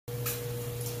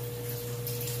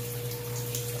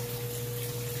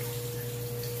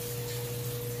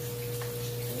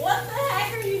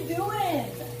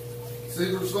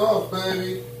Secret sauce,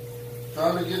 baby.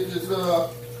 Trying to get this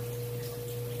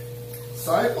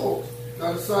cycle.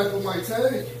 Gotta cycle my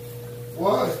tank.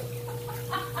 What?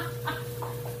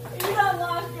 You done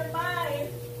lost your mind.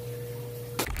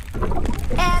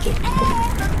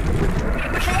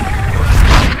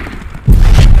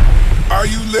 Are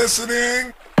you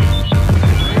listening?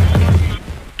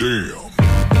 Damn.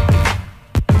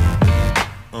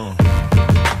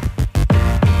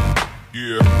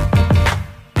 Yeah.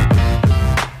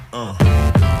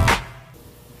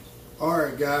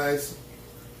 Alright guys,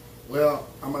 well,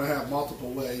 I'm going to have multiple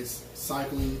ways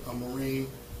cycling a marine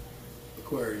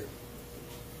aquarium.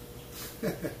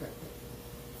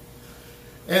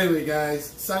 Anyway guys,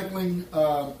 cycling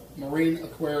a marine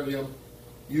aquarium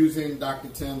using Dr.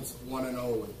 Tim's one and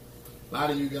only. A lot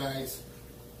of you guys,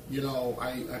 you know,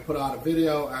 I put out a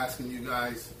video asking you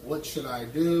guys, what should I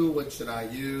do? What should I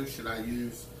use? Should I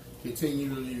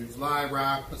continue to use live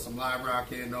rock, put some live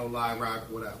rock in, no live rock,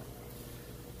 whatever.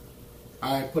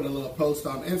 I put a little post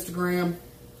on Instagram.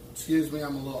 Excuse me,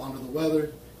 I'm a little under the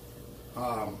weather.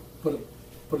 Put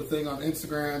a thing on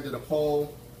Instagram, did a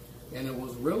poll, and it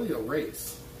was really a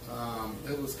race.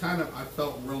 It was kind of, I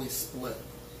felt really split.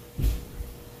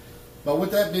 But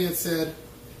with that being said,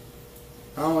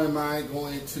 how am I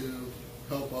going to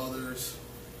help others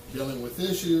dealing with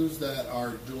issues that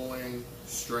are doing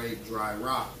straight dry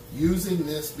rock? Using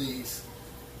this beast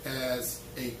as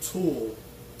a tool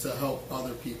to help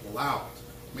other people out,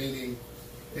 meaning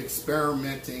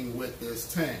experimenting with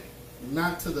this tank.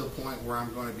 Not to the point where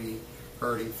I'm going to be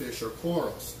hurting fish or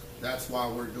corals. That's why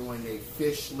we're doing a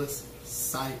fishless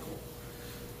cycle.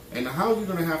 And how you're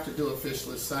going to have to do a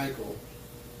fishless cycle,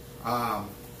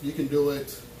 you can do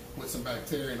it with some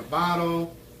bacteria in a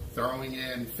bottle, throwing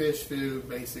in fish food,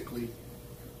 basically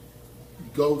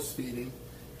ghost feeding,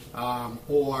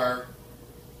 or,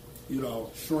 you know,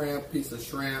 shrimp, piece of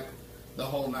shrimp, the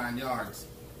whole 9 yards.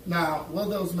 Now, will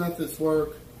those methods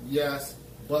work? Yes,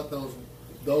 but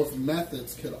those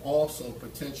methods could also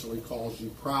potentially cause you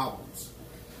problems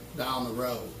down the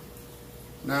road.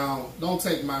 Now, don't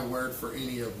take my word for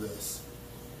any of this.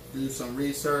 Do some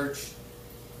research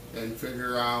and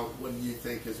figure out what you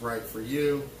think is right for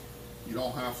you. You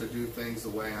don't have to do things the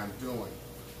way I'm doing.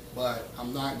 But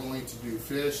I'm not going to do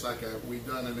fish like we've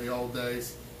done in the old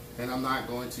days, and I'm not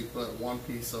going to put one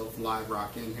piece of live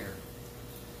rock in here.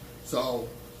 So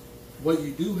what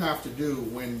you do have to do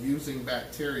when using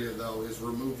bacteria, though, is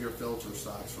remove your filter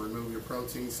socks, remove your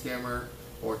protein skimmer,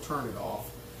 or turn it off.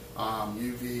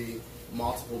 UV,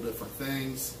 multiple different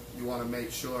things. You want to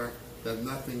make sure that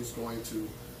nothing's going to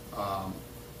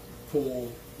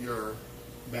pull your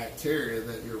bacteria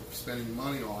that you're spending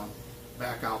money on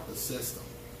back out the system.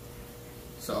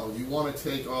 So you want to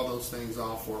take all those things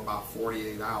off for about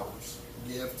 48 hours.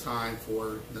 Give time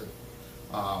for the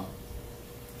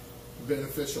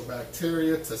beneficial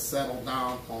bacteria to settle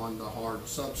down on the hard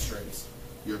substrates,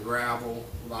 your gravel,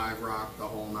 live rock, the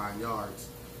whole 9 yards.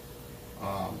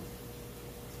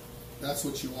 That's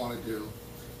what you want to do.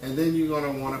 And then you're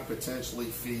going to want to potentially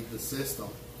feed the system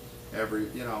every,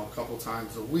 a couple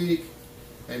times a week,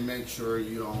 and make sure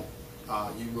you don't,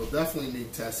 you will definitely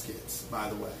need test kits, by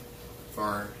the way,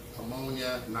 for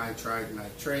ammonia, nitrite,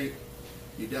 nitrate.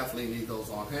 You definitely need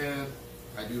those on hand.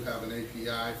 I do have an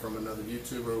API from another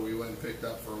YouTuber we went and picked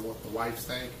up for the wife's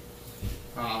tank.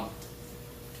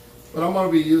 But I'm going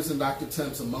to be using Dr.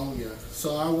 Tim's ammonia.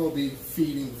 So I will be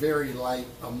feeding very light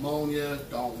ammonia.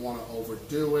 Don't want to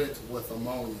overdo it with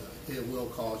ammonia. It will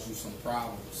cause you some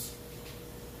problems.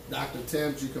 Dr.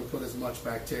 Tim's, you can put as much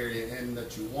bacteria in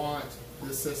that you want.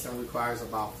 This system requires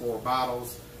about 4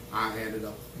 bottles. I ended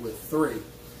up with 3.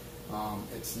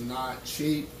 It's not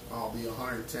cheap. I'll be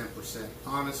 110%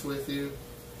 honest with you.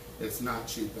 It's not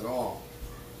cheap at all.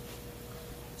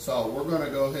 So we're going to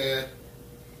go ahead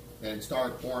and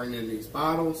start pouring in these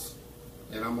bottles,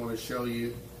 and I'm going to show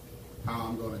you how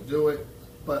I'm going to do it.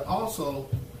 But also,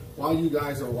 while you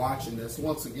guys are watching this,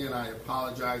 once again, I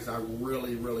apologize. I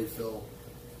really feel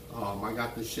I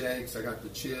got the shakes, I got the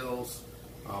chills.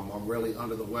 I'm really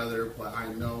under the weather, but I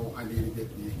know I need to get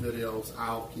these videos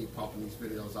out, keep pumping these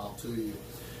videos out to you.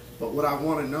 But what I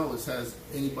want to know is, has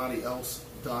anybody else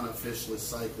done a fishless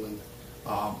cycling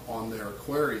on their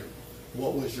aquarium?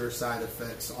 What was your side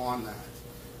effects on that?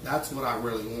 That's what I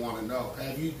really want to know.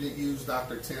 Have you used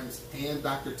Dr. Tim's and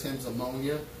Dr. Tim's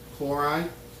ammonia chloride?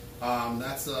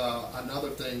 That's another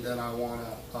thing that I want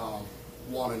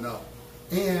to know.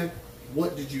 And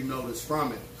what did you notice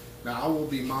from it? Now, I will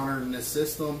be monitoring this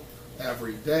system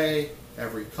every day,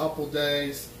 every couple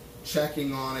days,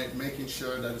 checking on it, making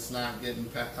sure that it's not getting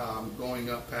going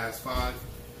up past 5.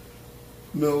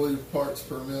 milliliter parts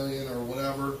per million or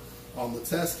whatever on the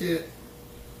test kit.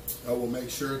 I will make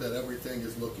sure that everything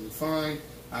is looking fine.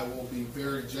 I will be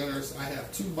very generous. I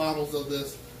have 2 bottles of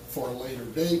this for a later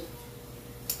date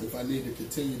if I need to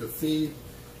continue to feed,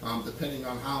 depending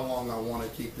on how long I want to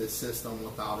keep this system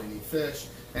without any fish,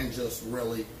 and just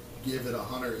really give it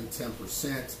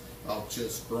 110% of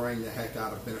just growing the heck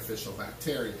out of beneficial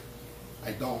bacteria.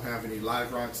 I don't have any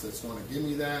live rocks that's going to give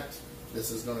me that.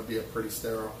 This is going to be a pretty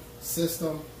sterile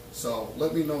system. So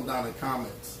let me know down in the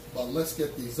comments. But let's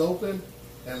get these open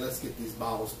and let's get these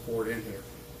bottles poured in here.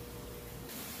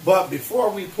 But before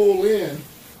we pour in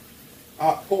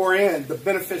the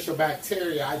beneficial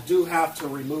bacteria, I do have to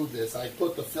remove this. I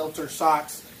put the filter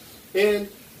socks in,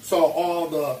 so all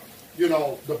the,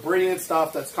 debris and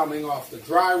stuff that's coming off the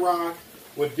dry rock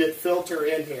would get filtered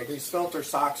in here. These filter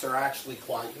socks are actually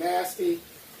quite nasty,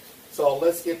 so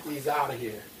let's get these out of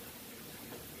here.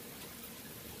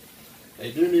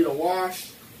 They do need a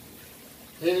wash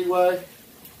anyway.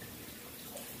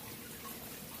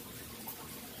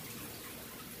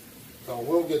 So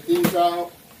we'll get these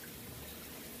out,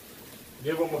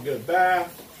 give them a good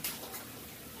bath,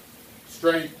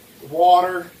 straight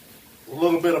water, a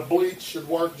little bit of bleach should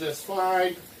work just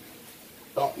fine.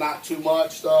 Not too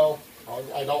much though,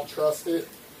 I don't trust it.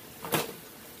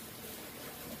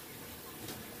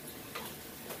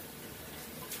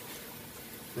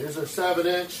 These are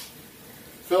 7-inch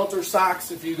filter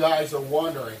socks if you guys are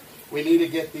wondering. We need to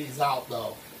get these out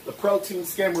though. The protein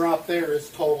skimmer up there is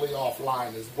totally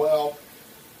offline as well.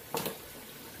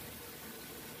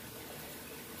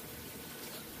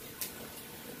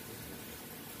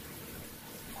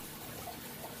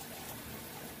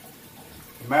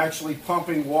 I'm actually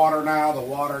pumping water now. The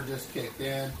water just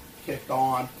kicked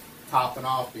on, topping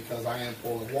off because I am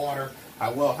pulling water. I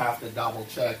will have to double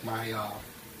check my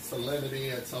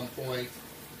salinity at some point.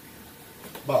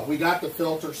 But we got the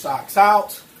filter socks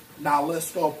out. Now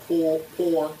let's go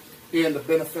pour in the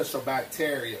beneficial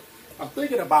bacteria. I'm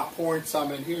thinking about pouring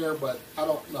some in here, but I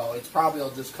don't know. It's probably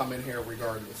will just come in here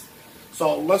regardless.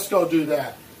 So let's go do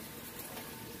that.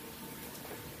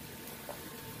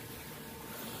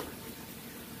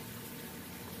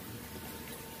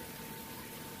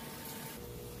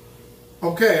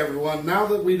 Okay, everyone, now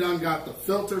that we done got the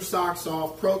filter socks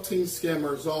off, protein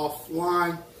skimmers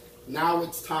offline, now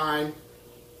it's time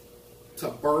to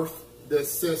birth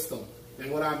this system.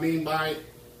 And what I mean by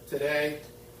today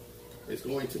is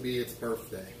going to be its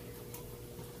birthday.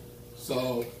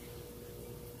 So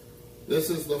this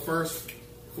is the first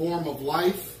form of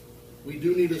life. We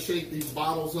do need to shake these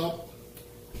bottles up.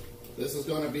 This is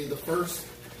going to be the first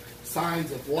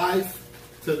signs of life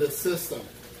to the system.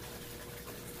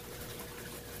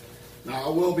 Now I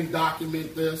will be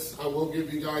documenting this. I will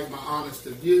give you guys my honest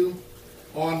view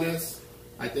on this.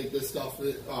 I think this stuff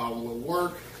will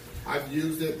work. I've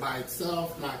used it by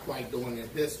itself, not quite doing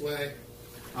it this way.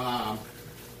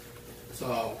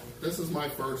 So this is my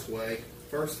first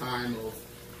time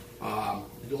of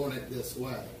doing it this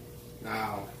way.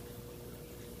 Now,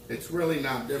 it's really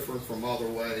not different from other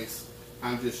ways.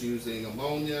 I'm just using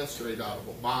ammonia straight out of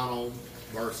a bottle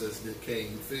versus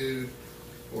decaying food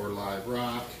or live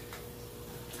rock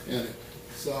in it.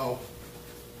 So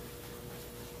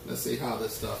let's see how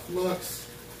this stuff looks.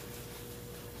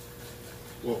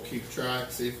 We'll keep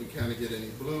track, see if we kind of get any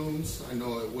blooms. I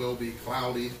know it will be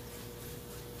cloudy.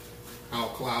 How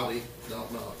cloudy,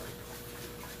 don't know.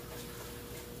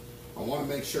 I want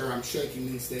to make sure I'm shaking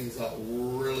these things up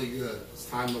really good. It's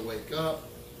time to wake up.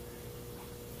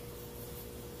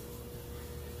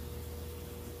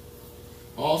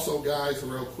 Also, guys,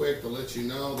 real quick to let you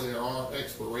know, there are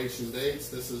expiration dates.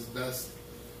 This is best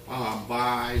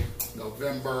by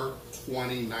November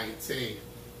 2019.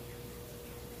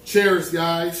 Cheers,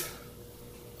 guys.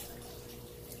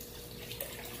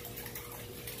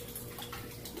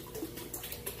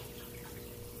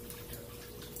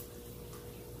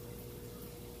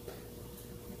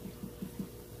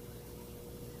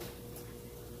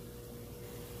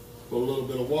 Put a little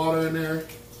bit of water in there,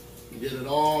 get it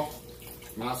all.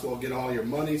 Might as well get all your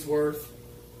money's worth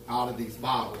out of these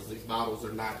bottles. These bottles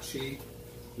are not cheap.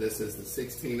 This is the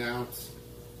 16-ounce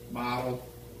bottle.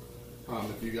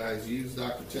 If you guys used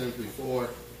Dr. Tim's before,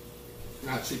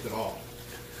 not cheap at all.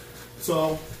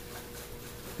 So,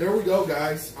 there we go,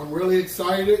 guys. I'm really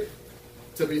excited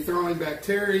to be throwing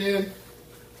bacteria in.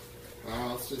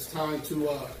 It's just time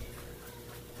to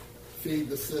feed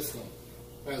the system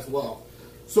as well.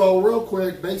 So real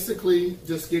quick, basically,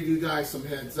 just give you guys some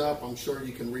heads up. I'm sure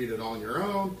you can read it on your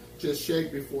own. Just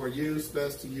shake before use.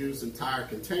 Best to use entire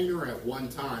container at one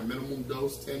time. Minimum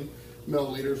dose 10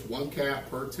 milliliters, 1 cap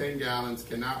per 10 gallons,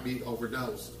 cannot be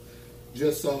overdosed.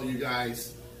 Just so you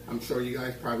guys, I'm sure you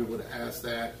guys probably would have asked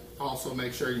that. Also,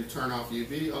 make sure you turn off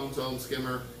UV, ozone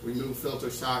skimmer, remove filter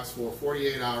socks for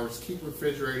 48 hours, keep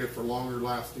refrigerated for longer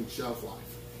lasting shelf life.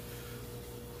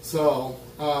 So,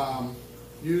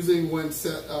 using when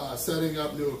setting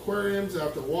up new aquariums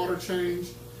after water change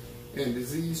and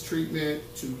disease treatment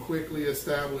to quickly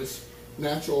establish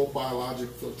natural biologic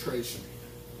filtration.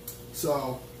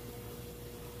 So,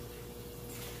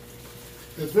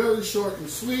 it's very short and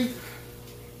sweet.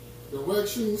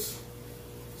 Directions.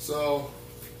 So,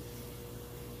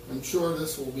 I'm sure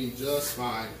this will be just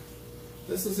fine.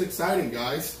 This is exciting,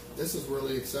 guys. This is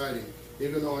really exciting.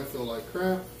 Even though I feel like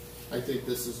crap, I think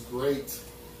this is great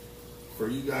for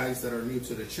you guys that are new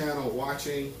to the channel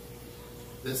watching.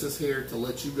 This is here to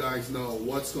let you guys know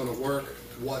what's going to work,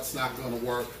 what's not going to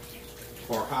work,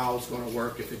 or how it's going to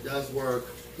work. If it does work,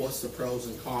 what's the pros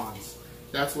and cons.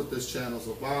 That's what this channel is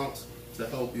about, to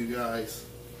help you guys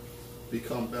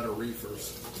become better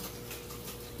reefers.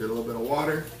 Get a little bit of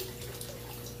water.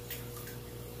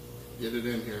 Get it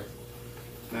in here.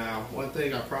 Now, one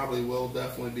thing I probably will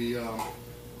definitely be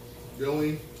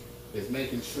doing is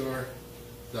making sure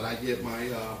that I get my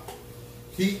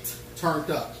heat turned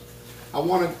up. I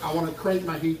want to crank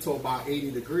my heat to about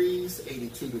 80 degrees,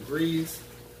 82 degrees.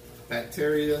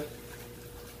 Bacteria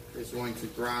is going to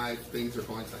thrive. Things are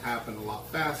going to happen a lot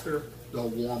faster the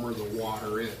warmer the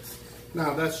water is.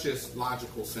 Now, that's just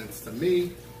logical sense to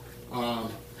me.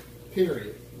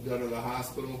 Period. You go to the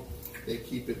hospital, they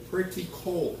keep it pretty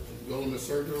cold. You go in the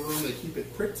surgery room, they keep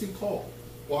it pretty cold.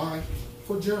 Why?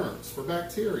 For germs, for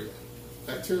bacteria.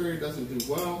 Bacteria doesn't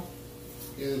do well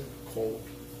in cold.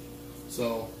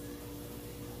 So,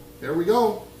 there we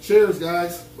go. Cheers,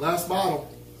 guys. Last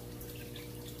bottle.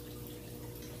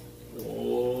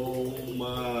 Oh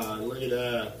my, look at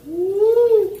that.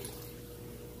 Woo!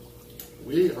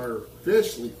 We are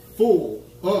officially full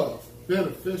of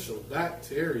beneficial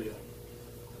bacteria.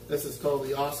 This is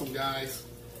totally awesome, guys.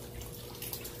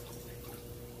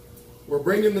 We're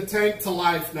bringing the tank to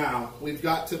life now. We've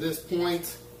got to this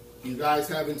point. You guys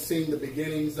haven't seen the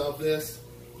beginnings of this.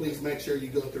 Please make sure you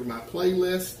go through my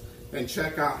playlist and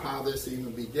check out how this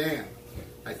even began.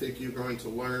 I think you're going to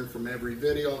learn from every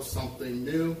video something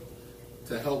new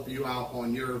to help you out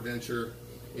on your adventure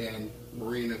in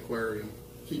marine aquarium,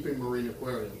 keeping marine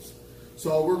aquariums.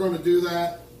 So we're going to do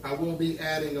that. I will be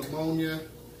adding ammonia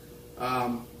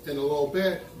in a little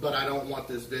bit, but I don't want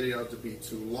this video to be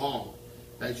too long.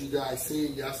 As you guys see,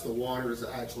 yes, the water is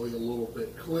actually a little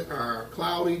bit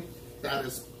cloudy. That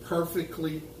is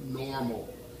perfectly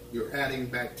normal. You're adding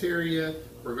bacteria.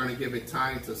 We're going to give it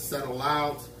time to settle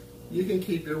out. You can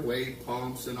keep your wave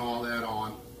pumps and all that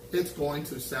on. It's going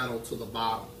to settle to the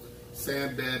bottom.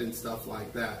 Sand bed and stuff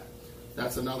like that.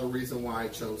 That's another reason why I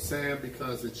chose sand,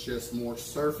 because it's just more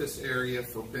surface area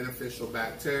for beneficial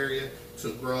bacteria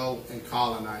to grow and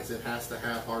colonize. It has to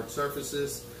have hard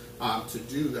surfaces to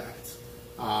do that.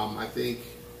 I think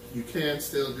you can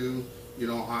still do,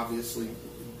 obviously,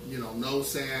 no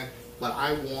sand, but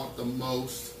I want the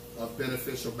most of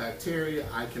beneficial bacteria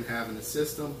I can have in the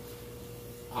system,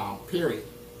 period,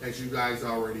 as you guys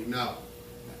already know.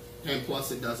 And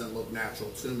plus, it doesn't look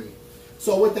natural to me.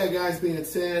 So with that, guys, being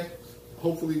said,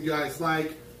 hopefully you guys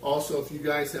like. Also, if you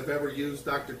guys have ever used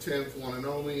Dr. Tim's One and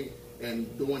Only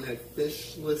and doing a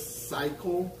fishless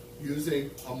cycle using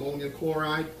ammonia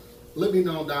chloride, let me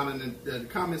know down in the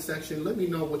comment section. Let me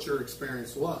know what your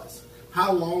experience was.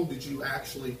 How long did you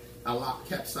actually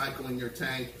kept cycling your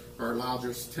tank, or allowed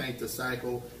your tank to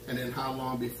cycle? And then how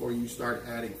long before you started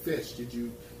adding fish? Did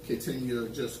you continue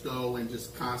to just go and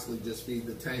just constantly just feed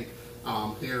the tank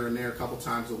here and there a couple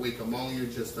times a week ammonia,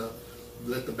 just to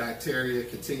let the bacteria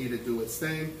continue to do its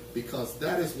thing? Because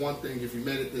that is one thing, if you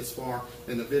made it this far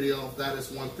in the video, that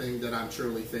is one thing that I'm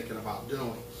truly thinking about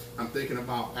doing. I'm thinking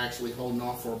about actually holding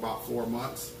off for about 4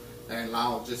 months and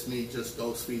allow just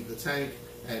go feed the tank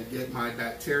and get my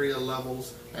bacteria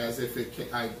levels as if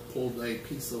I pulled a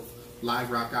piece of live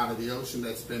rock out of the ocean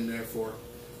that's been there for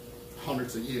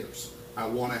hundreds of years. I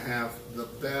want to have the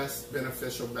best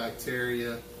beneficial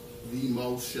bacteria, the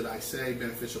most, should I say,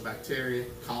 beneficial bacteria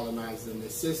colonized in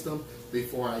this system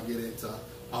before I get into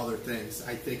other things.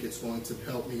 I think it's going to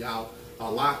help me out a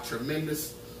lot,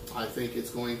 tremendous. I think it's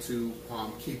going to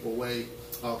keep away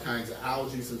all kinds of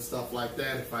algae and stuff like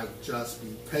that if I just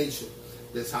be patient.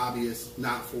 This hobby is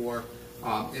not for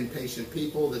impatient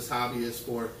people. This hobby is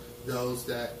for those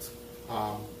that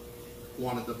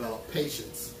want to develop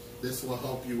patience. This will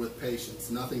help you with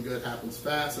patience. Nothing good happens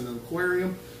fast in an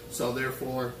aquarium, so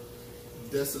therefore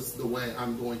this is the way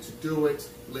I'm going to do it.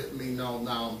 Let me know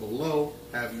down below.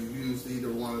 Have you used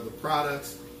either one of the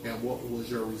products, and what was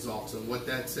your results? And with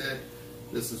that said,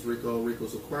 this is Rico,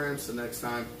 Rico's Aquariums. Till next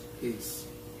time, peace.